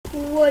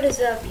What is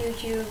up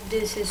YouTube,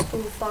 this is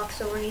CoolFox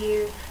over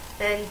here,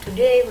 and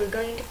today we're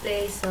going to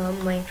play some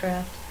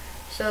Minecraft.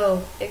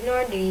 So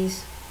ignore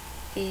these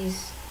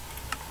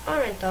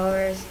aren't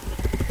ours.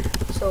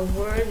 So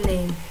word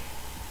name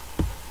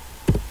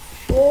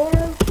for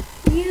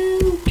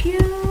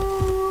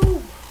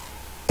YouTube.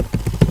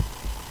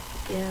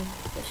 Yeah,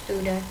 let's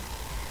do that.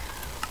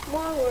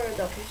 One word.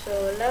 Okay,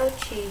 so allow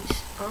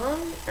cheats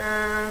on,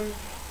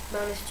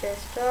 bonus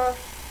chest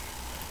off.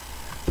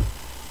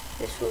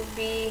 This will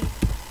be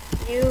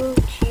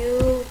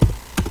YouTube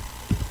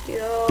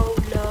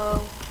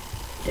YOLO.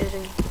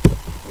 Doesn't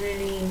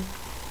really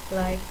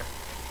like,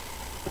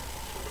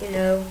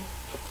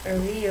 a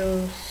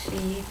real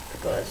seed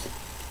because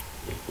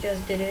it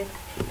just did it.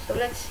 So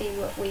let's see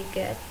what we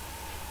get.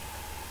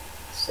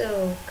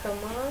 So come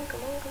on.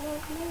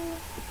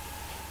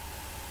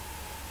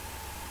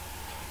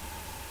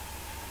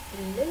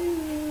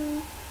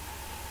 Hello.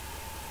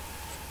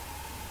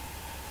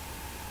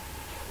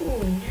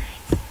 Ooh, nice.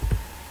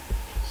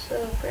 So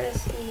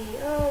press E.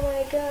 Oh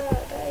my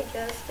god, I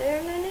just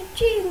earned an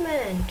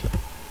achievement.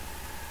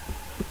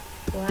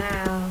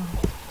 Wow.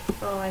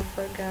 Oh, I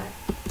forgot.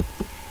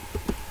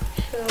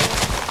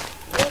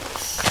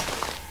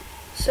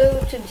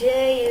 So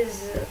today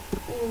is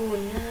ooh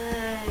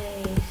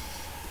nice.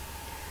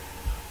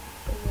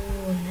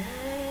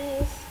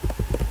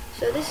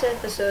 So this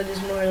episode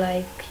is more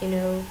like,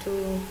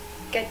 to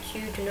get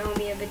you to know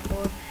me a bit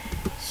more.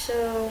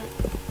 So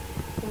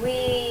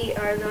we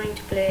are going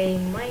to play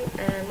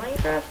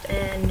Minecraft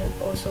and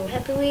also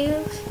Happy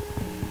Wheels,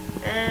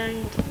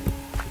 and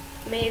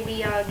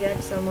maybe I'll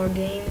get some more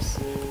games,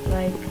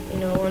 like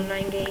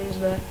online games,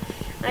 but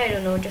I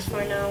don't know, just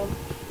for now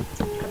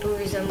Happy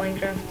Wheels and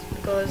Minecraft,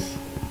 because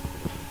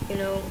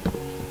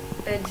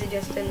it's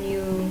just a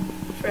new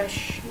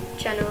fresh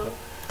channel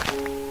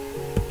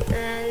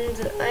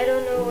and I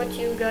don't know what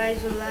you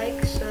guys will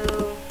like,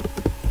 so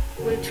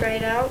we'll try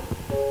it out.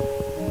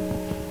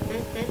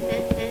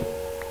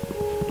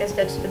 Guess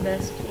that's the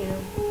best,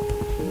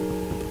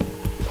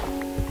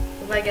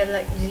 If I get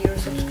like 0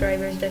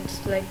 subscribers,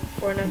 that's like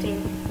for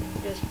nothing,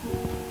 just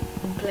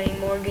playing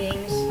more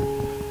games.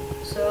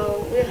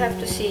 So we'll have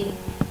to see.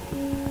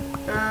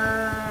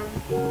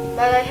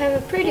 But I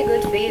have a pretty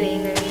good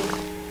feeling. I mean,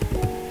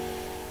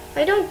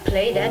 I don't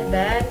play that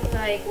bad.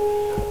 Like,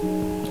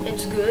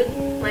 it's good.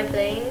 My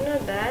playing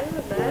not bad.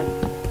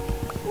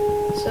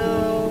 So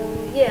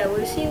yeah,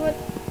 we'll see what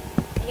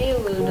you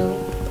will do.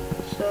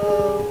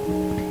 So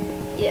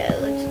yeah,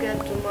 let's get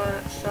to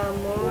some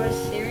more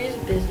serious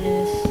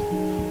business.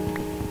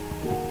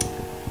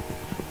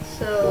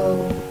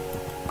 So,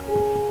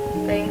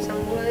 playing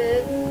some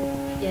wood.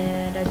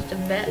 Yeah, that's the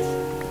best.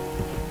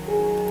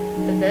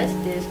 The best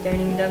is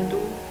turning them to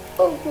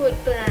wood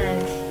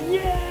plants.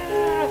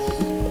 Yes!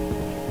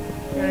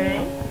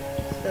 Alright,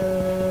 so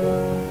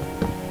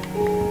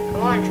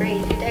come on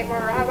trees, you take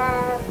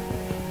forever.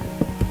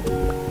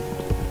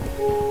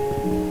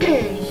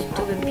 You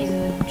stupid piece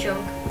of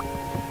junk.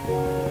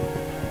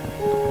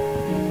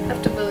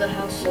 Have to build a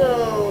house.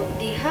 So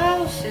the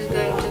house is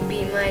going to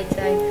be my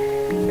type.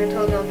 And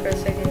hold on for a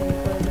second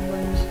because the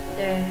ones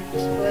there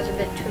was a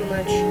bit too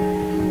much.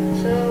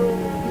 So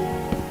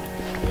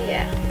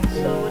yeah,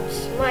 so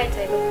it's my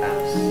type of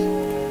house.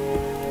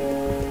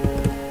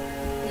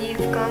 Leave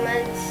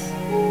comments,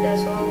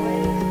 as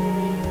always.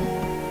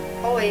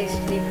 Always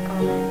leave a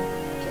comment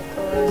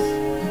because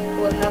it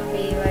will help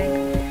me, like,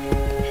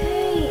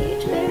 hey,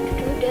 it's better to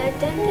do that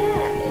than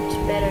that. It's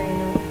better,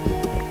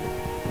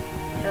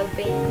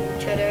 helping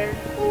each other.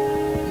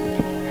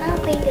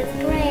 Helping is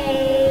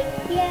great.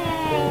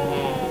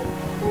 Yay!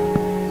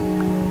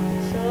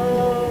 So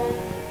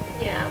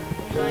yeah, I'm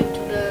going to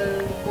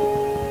build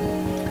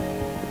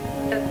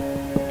a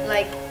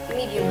like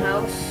medium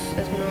house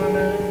as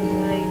normal.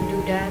 I do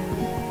that,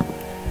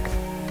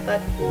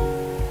 but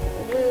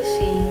we'll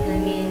see. I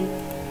mean,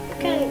 you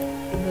can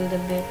build a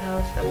big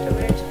house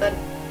afterwards, but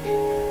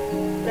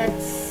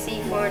let's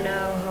see for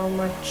now how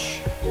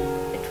much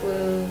it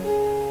will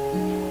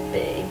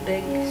be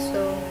big.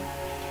 So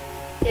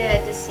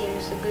yeah, this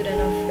seems a good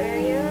enough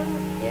area.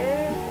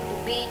 Yeah, the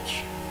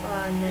beach.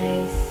 Ah,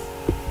 nice.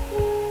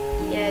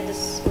 Yeah,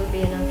 this will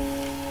be enough.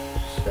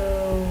 So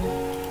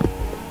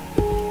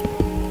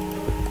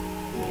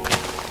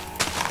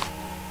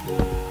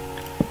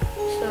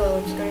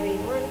it's gonna be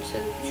 1,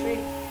 2, 3,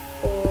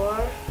 4,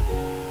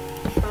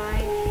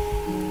 5,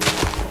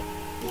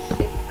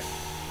 6,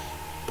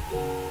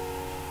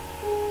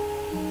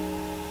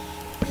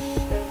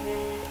 7,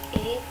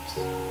 8,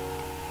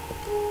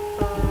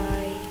 5,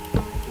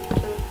 1,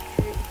 2,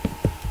 3,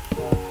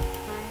 4,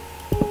 5,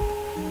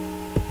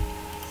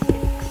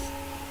 6,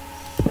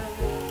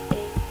 7,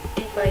 8,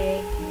 8 by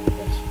 8.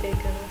 That's big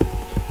enough,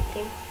 I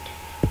think.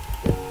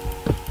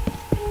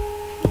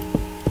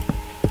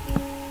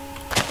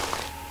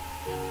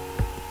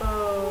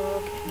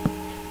 Oh, okay.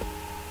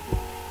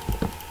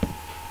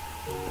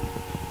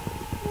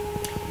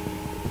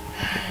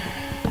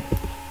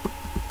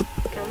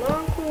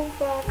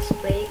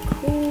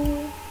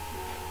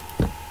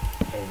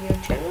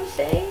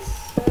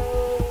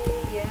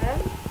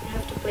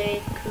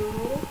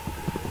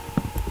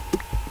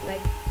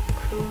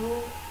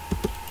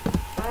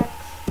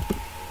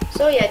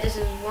 yeah, this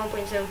is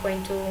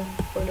 1.7.2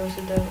 for those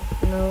who don't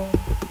know.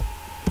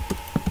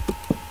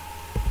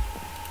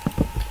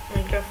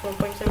 Minecraft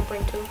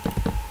 1.7.2.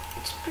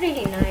 It's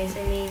pretty nice.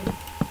 I mean,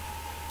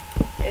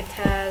 it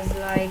has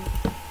like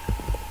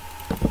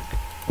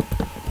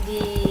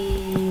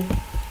the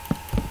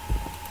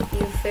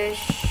new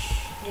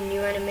fish, the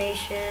new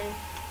animation.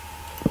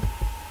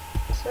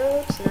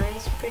 So it's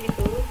nice, pretty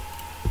cool.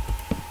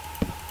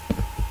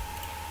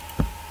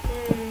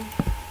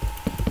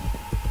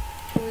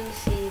 We'll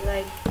see.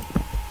 Like,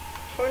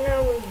 for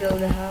now we'll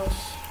build a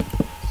house.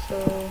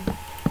 So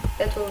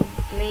that will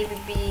maybe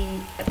be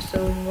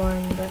episode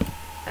 1, but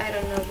I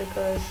don't know,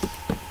 because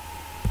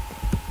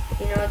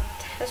you know, it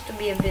has to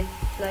be a bit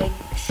like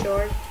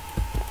short,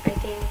 I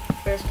think,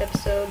 first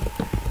episode.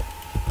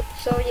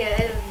 So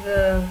yeah, if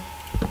the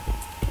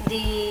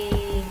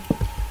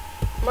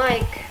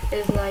mic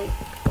is like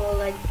all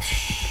like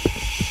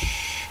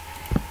shh,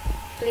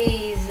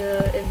 please,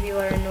 if you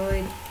are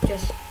annoyed,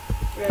 just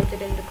write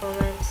it in the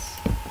comments.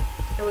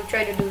 I will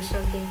try to do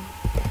something.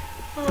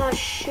 Oh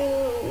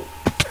shoot.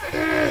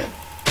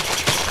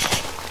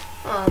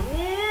 Oh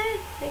man,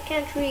 I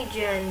can't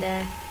regen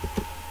that.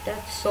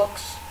 That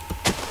sucks.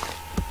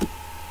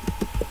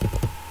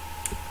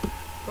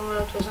 Oh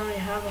well, it was only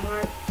half a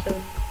heart,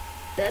 so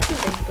that's a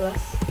big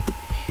plus.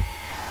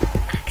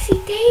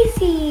 Oxy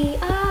Daisy!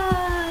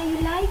 Ah, you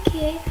like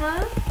it,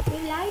 huh? You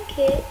like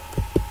it?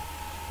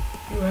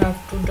 You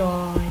have to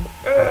die.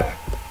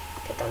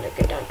 Get down there,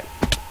 get down there.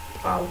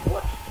 Oh,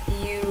 what?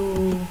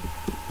 You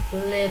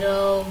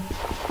little...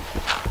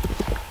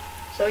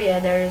 So yeah,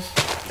 there's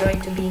going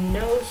to be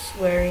no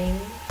swearing,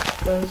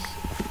 because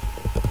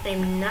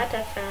I'm not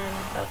a fan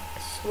of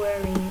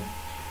swearing.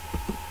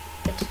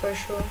 That's for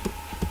sure.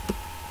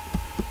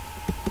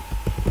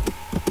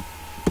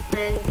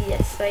 And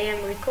yes, I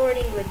am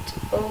recording with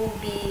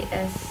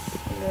OBS,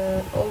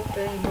 the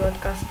Open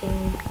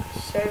Broadcasting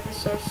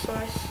Service or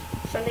Source,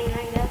 something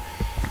like that.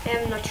 I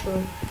am not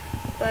sure,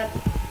 but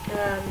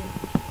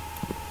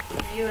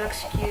if you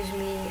excuse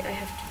me, I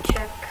have to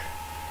check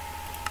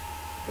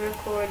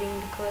recording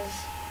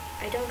because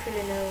I don't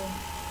really know.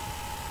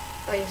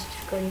 Oh yes, it's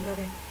recording.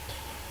 Okay.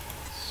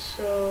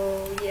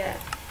 So yeah.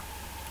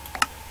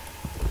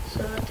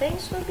 So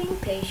thanks for being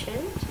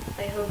patient.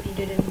 I hope you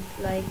didn't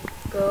like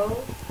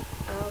go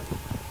out.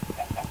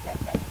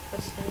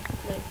 What's that?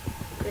 Like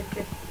clip,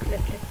 clip,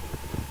 clip, clip.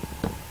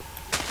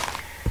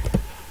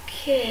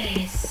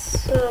 Okay,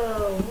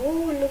 so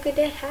look at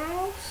that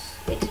house.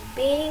 It's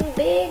being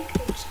big.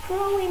 It's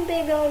growing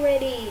big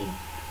already.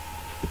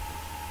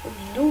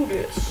 Let's do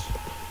this.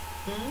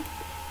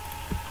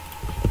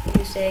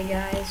 You say,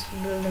 guys,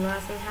 build an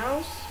awesome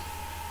house,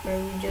 or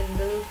we just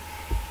build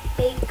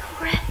a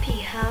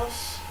crappy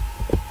house.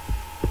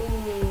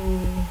 Ooh.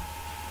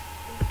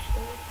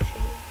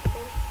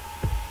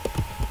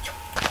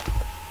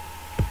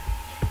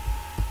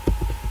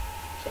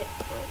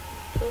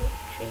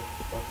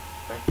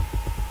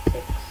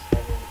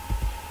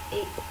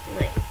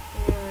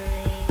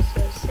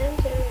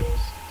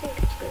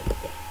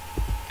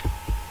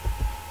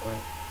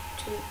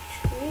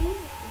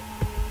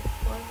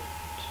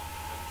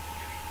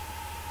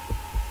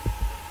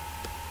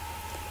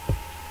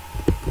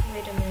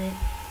 Wait a minute.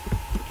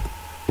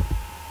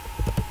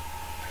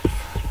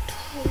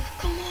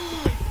 Come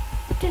on!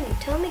 You didn't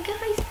tell me,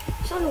 guys.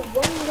 It's only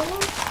one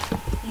more.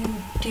 You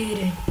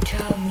didn't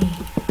tell me.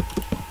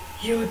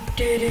 You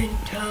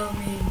didn't tell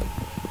me.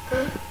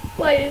 Huh?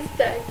 Why is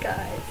that,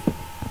 guys?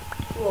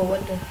 Whoa,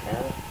 what the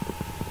hell?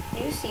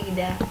 Do you see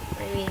that?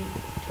 I mean,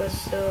 it was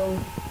so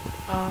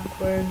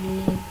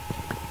awkwardly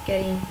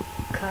getting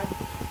cut.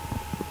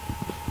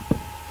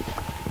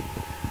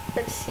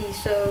 Let's see,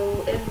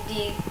 so if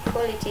the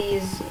quality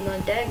is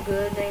not that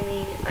good, I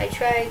mean, I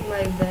tried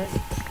my best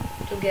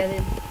to get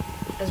it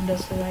as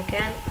best as I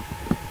can,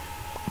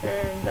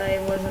 and I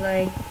was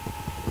like,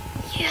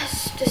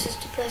 yes, this is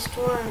the best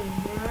one,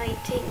 I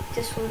think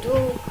this will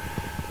do.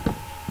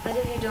 But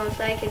if you don't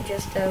like it,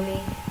 just tell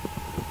me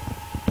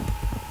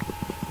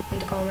in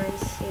the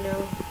comments, you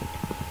know,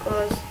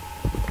 because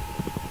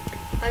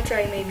I'll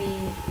try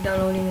maybe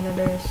downloading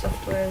another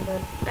software,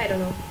 but I don't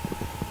know.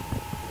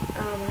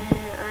 Oh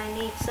man, I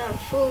need some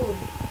food.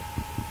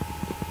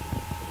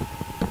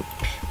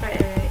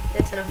 Alright,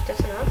 that's enough, that's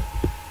enough.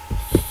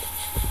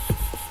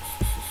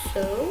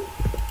 So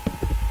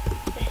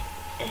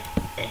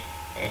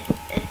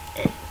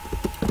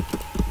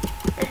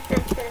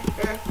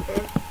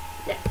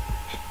yeah.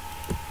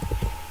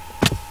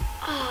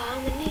 Oh,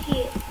 I'm an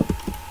idiot.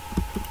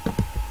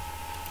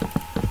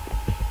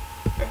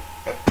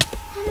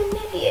 I'm an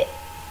idiot.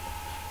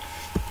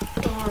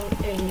 Darn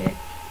idiot.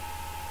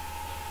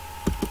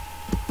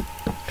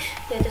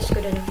 Yeah, that's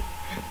good enough.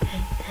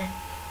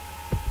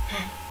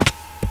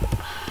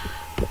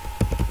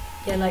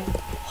 Yeah, like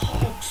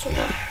Hulk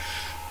smash.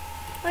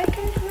 I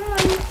can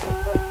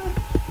run.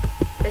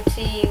 Let's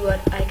see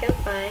what I can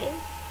find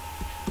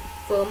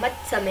for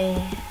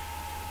Matsame.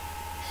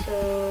 So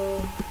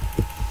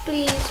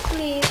please,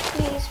 please,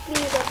 please,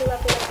 please,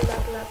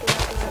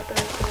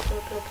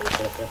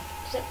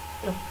 Is that?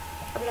 No.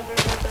 Apple, apple,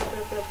 apple,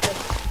 apple, apple,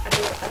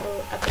 apple, apple,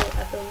 apple, apple,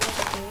 apple, no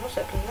second, no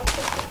second, no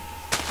second.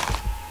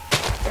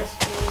 Just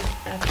need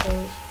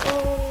apples.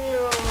 Oh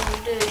no,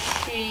 the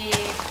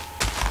sheep.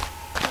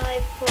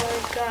 I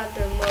forgot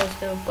the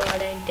most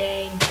important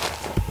thing.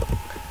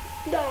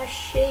 The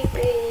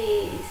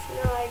sheepies.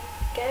 Now I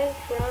can't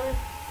run.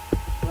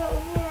 Well,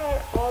 where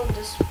are all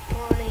the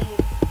spawning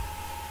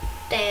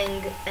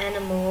dang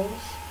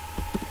animals?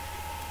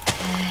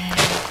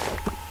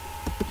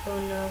 Oh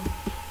no.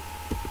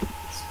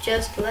 It's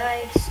just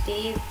life,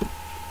 Steve.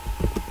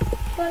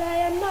 But I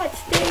am not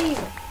Steve.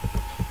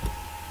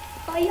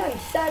 I am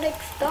Sonic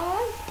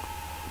Star.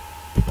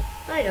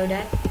 I know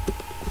that.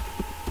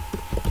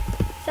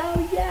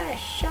 So yeah,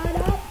 shut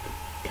up,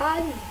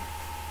 cuz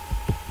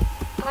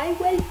I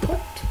will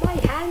put my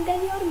hand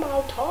in your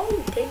mouth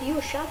hole till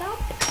you shut up.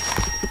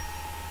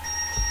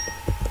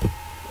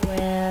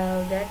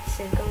 Well, that's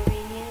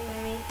inconvenient.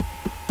 I mean,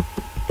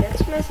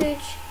 text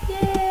message.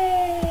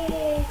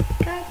 Yay!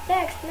 Got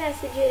text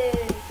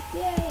messages.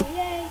 Yay,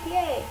 yay,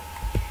 yay.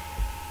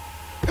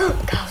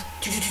 Cows.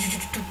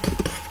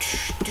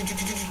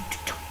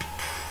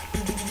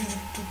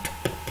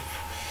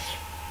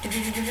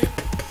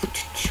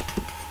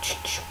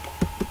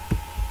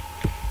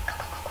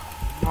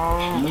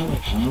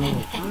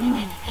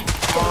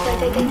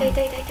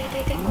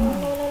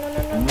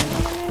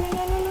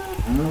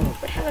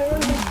 What have I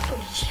run? Oh,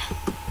 yes!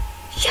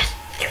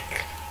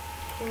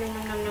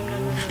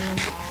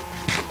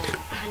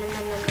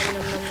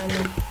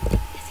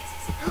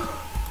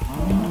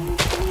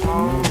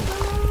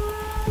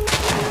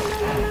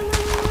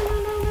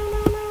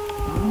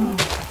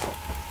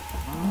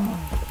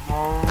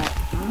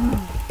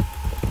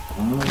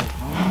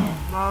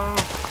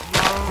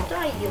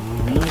 Die, you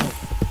beast.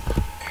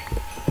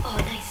 Oh,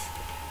 nice.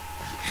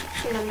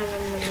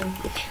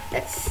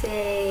 Let's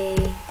say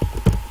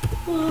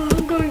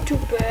I'm going to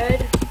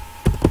bed.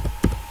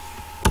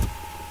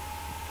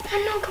 Oh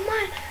no,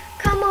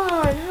 come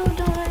on,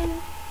 hold on.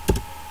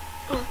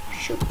 Oh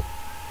shoot.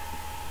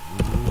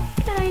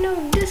 Can I know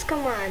this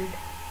command?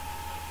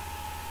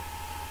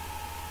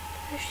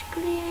 Slash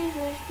clear,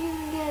 slash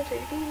get,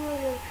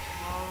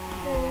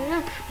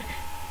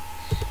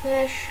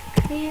 slash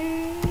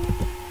clear,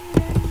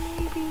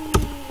 maybe.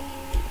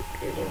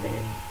 Wait a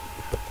minute.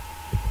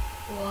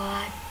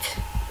 What?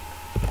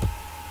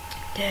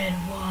 That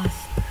was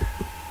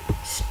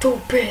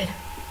stupid.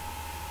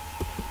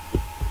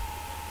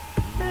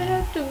 I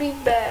have to be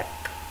back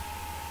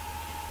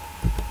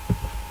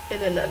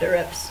in another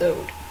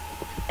episode.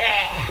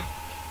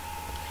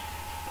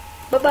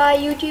 Bye bye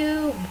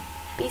YouTube.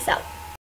 Peace out.